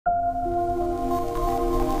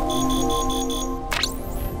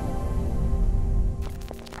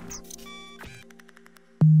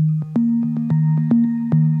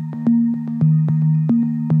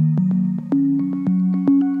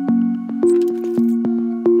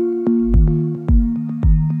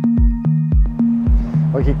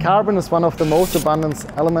Okay, carbon is one of the most abundant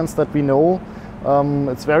elements that we know.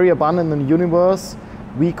 It's very abundant in the universe.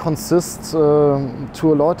 We consist to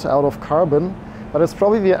a lot out of carbon, but it's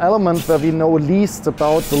probably the element where we know least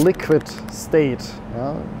about the liquid state.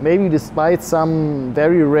 Yeah? Maybe despite some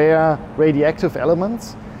very rare radioactive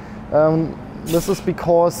elements. This is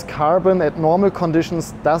because carbon at normal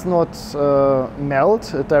conditions does not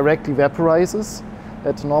melt, it directly vaporizes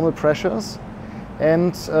at normal pressures.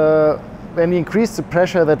 And when we increase the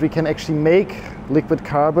pressure that we can actually make liquid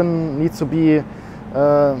carbon needs to be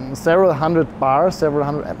several hundred bars, several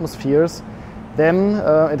hundred atmospheres, then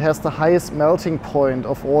it has the highest melting point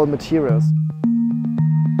of all materials.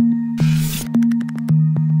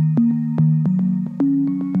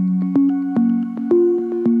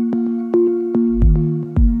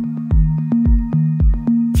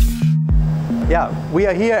 Yeah, we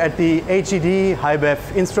are here at the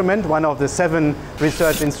HED-HIBEF instrument, one of the 7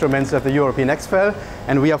 research instruments of the European XFEL,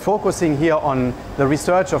 and we are focusing here on the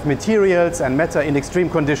research of materials and matter in extreme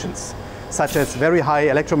conditions, such as very high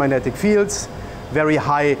electromagnetic fields, very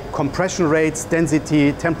high compression rates,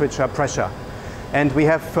 density, temperature, pressure. And we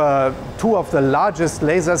have 2 of the largest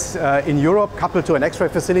lasers in Europe coupled to an X-ray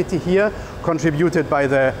facility here, contributed by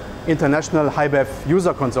the International HIBEF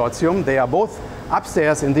User Consortium. They are both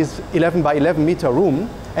upstairs in this 11 by 11 meter room,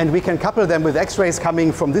 and we can couple them with X-rays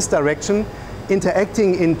coming from this direction,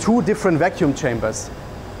 interacting in 2 different vacuum chambers.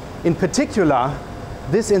 In particular,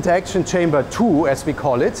 this interaction chamber 2, as we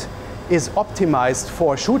call it, is optimized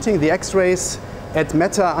for shooting the X-rays at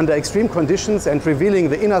matter under extreme conditions and revealing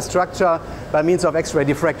the inner structure by means of X-ray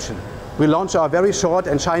diffraction. We launch our very short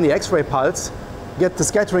and shiny X-ray pulse, get the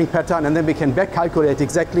scattering pattern, and then we can back calculate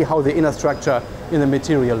exactly how the inner structure in the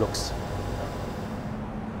material looks.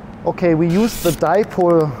 Okay, we use the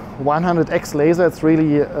DIPOLE 100X laser. It's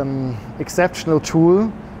really an exceptional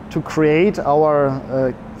tool to create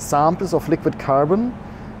our samples of liquid carbon.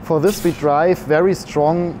 For this we drive very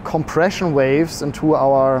strong compression waves into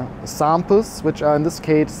our samples, which are in this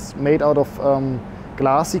case made out of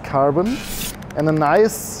glassy carbon. And the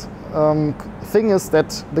nice thing is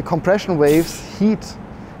that the compression waves heat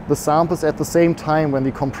the samples at the same time when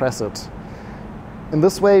we compress it. In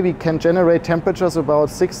this way we can generate temperatures about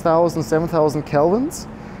 6,000, 7,000 kelvins,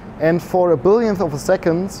 and for a billionth of a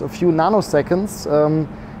second, a few nanoseconds,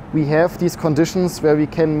 we have these conditions where we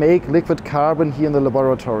can make liquid carbon here in the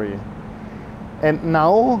laboratory. And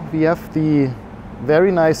now we have the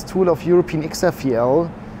very nice tool of European XFEL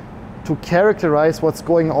to characterize what's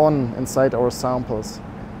going on inside our samples.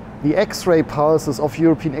 The X-ray pulses of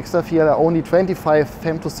European XFEL are only 25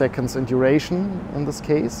 femtoseconds in duration in this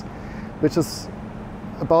case, which is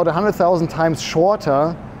about 100,000 times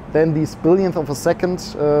shorter than these billionth of a second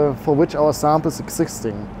for which our sample is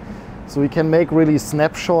existing. So we can make really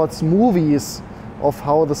snapshots, movies of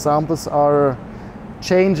how the samples are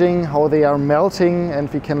changing, how they are melting,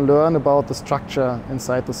 and we can learn about the structure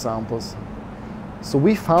inside the samples. So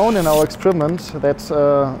we found in our experiment that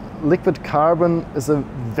liquid carbon is a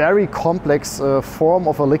very complex form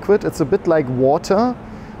of a liquid. It's a bit like water.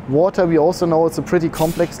 Water, we also know it's a pretty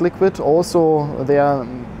complex liquid. Also, there are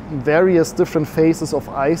various different phases of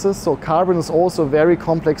ices. So carbon is also a very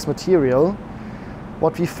complex material.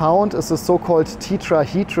 What we found is a so-called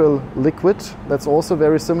tetrahedral liquid that's also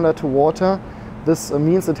very similar to water. This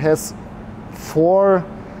means it has 4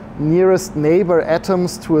 nearest neighbor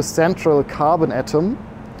atoms to a central carbon atom.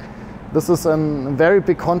 This is a very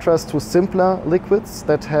big contrast to simpler liquids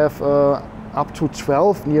that have up to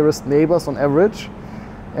 12 nearest neighbors on average.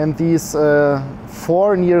 And these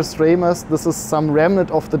 4 nearest neighbors, this is some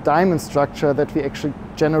remnant of the diamond structure that we actually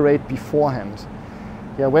generate beforehand.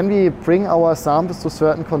 Yeah, when we bring our samples to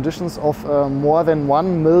certain conditions of more than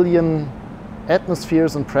 1 million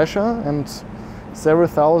atmospheres in pressure and several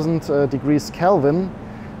thousand degrees Kelvin,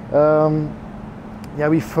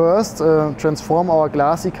 we first transform our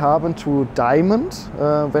glassy carbon to diamond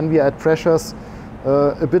when we are at pressures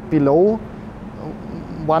a bit below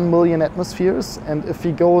 1 million atmospheres, and if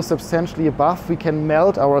we go substantially above, we can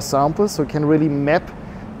melt our samples, so we can really map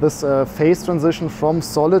this phase transition from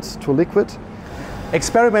solid to liquid.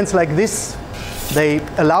 Experiments like this, they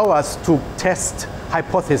allow us to test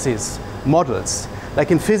hypotheses, models.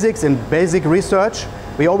 Like in physics, in basic research,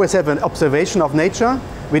 we always have an observation of nature.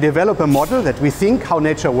 We develop a model that we think how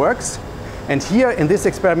nature works, and here in this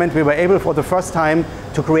experiment we were able for the first time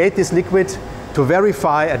to create this liquid to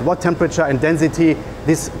verify at what temperature and density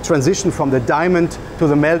this transition from the diamond to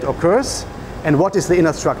the melt occurs and what is the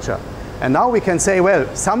inner structure. And now we can say, well,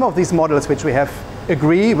 some of these models which we have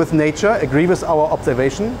agree with nature, agree with our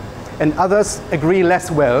observation, and others agree less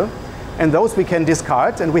well. and those we can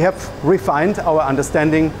discard, and we have refined our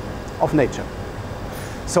understanding of nature.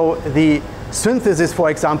 So the synthesis, for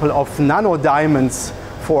example, of nanodiamonds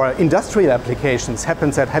for industrial applications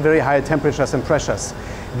happens at very high temperatures and pressures.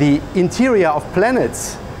 The interior of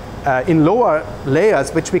planets in lower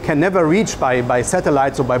layers, which we can never reach by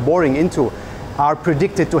satellites or by boring into, are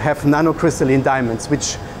predicted to have nanocrystalline diamonds,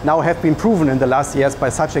 which now have been proven in the last years by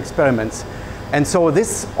such experiments. And so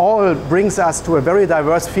this all brings us to a very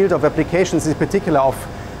diverse field of applications, in particular of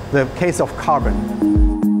the case of carbon.